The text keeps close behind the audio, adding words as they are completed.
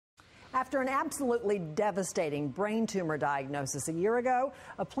After an absolutely devastating brain tumor diagnosis a year ago,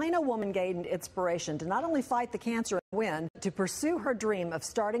 a Plano woman gained inspiration to not only fight the cancer and win, to pursue her dream of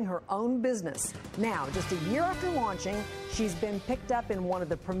starting her own business. Now, just a year after launching, she's been picked up in one of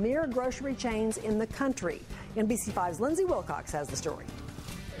the premier grocery chains in the country. NBC5's Lindsay Wilcox has the story.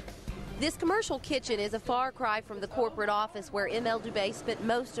 This commercial kitchen is a far cry from the corporate office where ML Dubay spent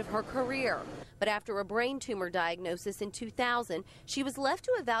most of her career. But after a brain tumor diagnosis in 2000, she was left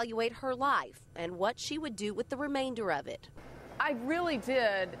to evaluate her life and what she would do with the remainder of it. I really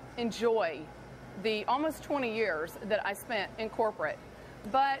did enjoy the almost 20 years that I spent in corporate,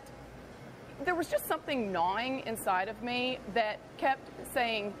 but there was just something gnawing inside of me that kept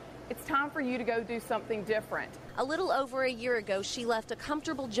saying, it's time for you to go do something different. A little over a year ago, she left a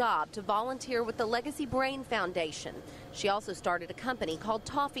comfortable job to volunteer with the Legacy Brain Foundation. She also started a company called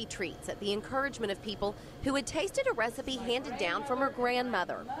Toffee Treats at the encouragement of people who had tasted a recipe handed down from her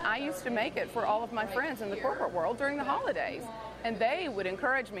grandmother. I used to make it for all of my friends in the corporate world during the holidays, and they would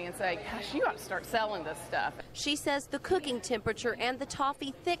encourage me and say, gosh, you ought to start selling this stuff. She says the cooking temperature and the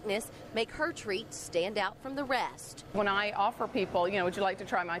toffee thickness make her treats stand out from the rest. When I offer people, would you like to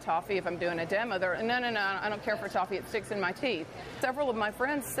try my toffee if I'm doing a demo, they're, no, I don't care for toffee, it sticks in my teeth. Several of my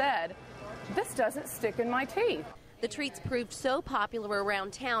friends said, this doesn't stick in my teeth. The treats proved so popular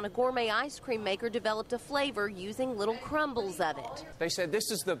around town, a gourmet ice cream maker developed a flavor using little crumbles of it. They said, this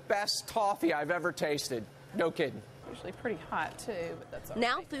is the best toffee I've ever tasted. No kidding. Usually pretty hot too, but that's all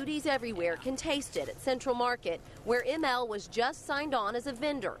now right. Foodies everywhere can taste it at Central Market, where ML was just signed on as a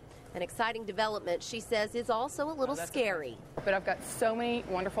vendor. An exciting development, she says, is also a little scary. But I've got so many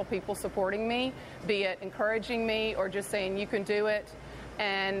wonderful people supporting me, be it encouraging me or just saying you can do it.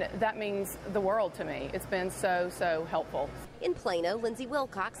 And that means the world to me. It's been so helpful. In Plano, Lindsay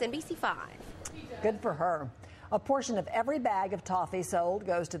Wilcox, NBC5. Good for her. A portion of every bag of toffee sold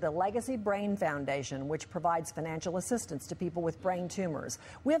goes to the Legacy Brain Foundation, which provides financial assistance to people with brain tumors.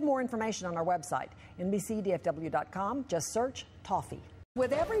 We have more information on our website, NBCDFW.com. Just search Toffee.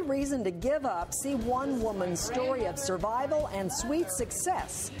 With every reason to give up, see one woman's story of survival and sweet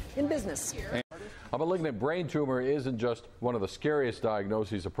success in business. A malignant brain tumor isn't just one of the scariest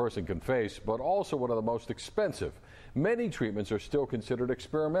diagnoses a person can face, but also one of the most expensive. Many treatments are still considered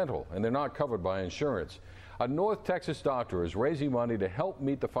experimental, and they're not covered by insurance. A North Texas doctor is raising money to help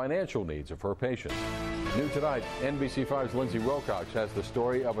meet the financial needs of her patients. New tonight, NBC5's Lindsay Wilcox has the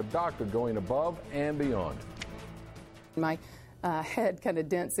story of a doctor going above and beyond. My head kind of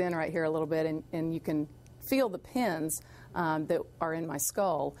dents in right here a little bit, and you can feel the pins that are in my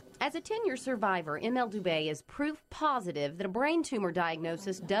skull. As a 10-year survivor, ML Dubay is proof positive that a brain tumor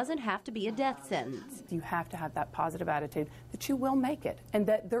diagnosis doesn't have to be a death sentence. You have to have that positive attitude that you will make it and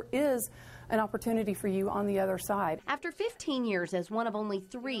that there is an opportunity for you on the other side. After 15 years as one of only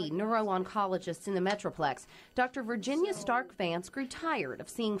 3 neuro-oncologists in the Metroplex, Dr. Virginia Stark-Vance grew tired of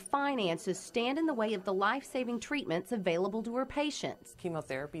seeing finances stand in the way of the life-saving treatments available to her patients.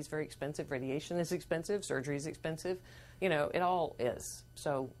 Chemotherapy is very expensive, radiation is expensive, surgery is expensive. It all is.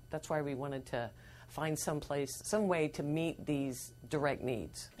 So that's why we wanted to find some way to meet these direct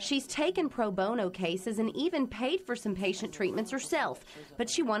needs. She's taken pro bono cases and even paid for some patient treatments herself,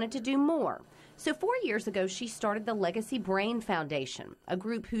 but she wanted to do more. So 4 years ago, she started the Legacy Brain Foundation, a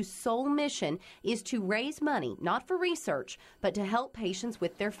group whose sole mission is to raise money, not for research, but to help patients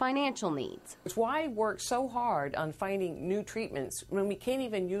with their financial needs. It's why I work so hard on finding new treatments when we can't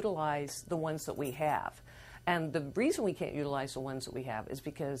even utilize the ones that we have. And the reason we can't utilize the ones that we have is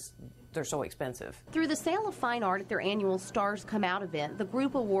because they're so expensive. Through the sale of fine art at their annual Stars Come Out event, the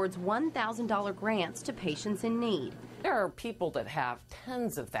group awards $1,000 grants to patients in need. There are people that have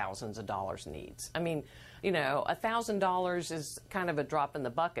tens of thousands of dollars needs. I mean, $1,000 is kind of a drop in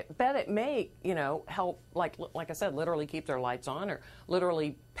the bucket. But it may, help, like I said, literally keep their lights on or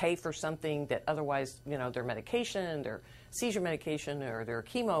literally pay for something that otherwise, their medication, their seizure medication, or their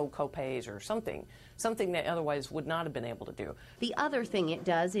chemo copays or something that otherwise would not have been able to do. The other thing it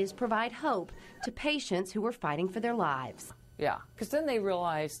does is provide hope to patients who are fighting for their lives. Yeah, because then they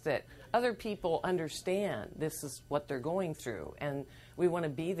realize that other people understand this is what they're going through, and we want to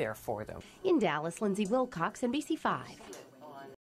be there for them. In Dallas, Lindsay Wilcox, NBC5.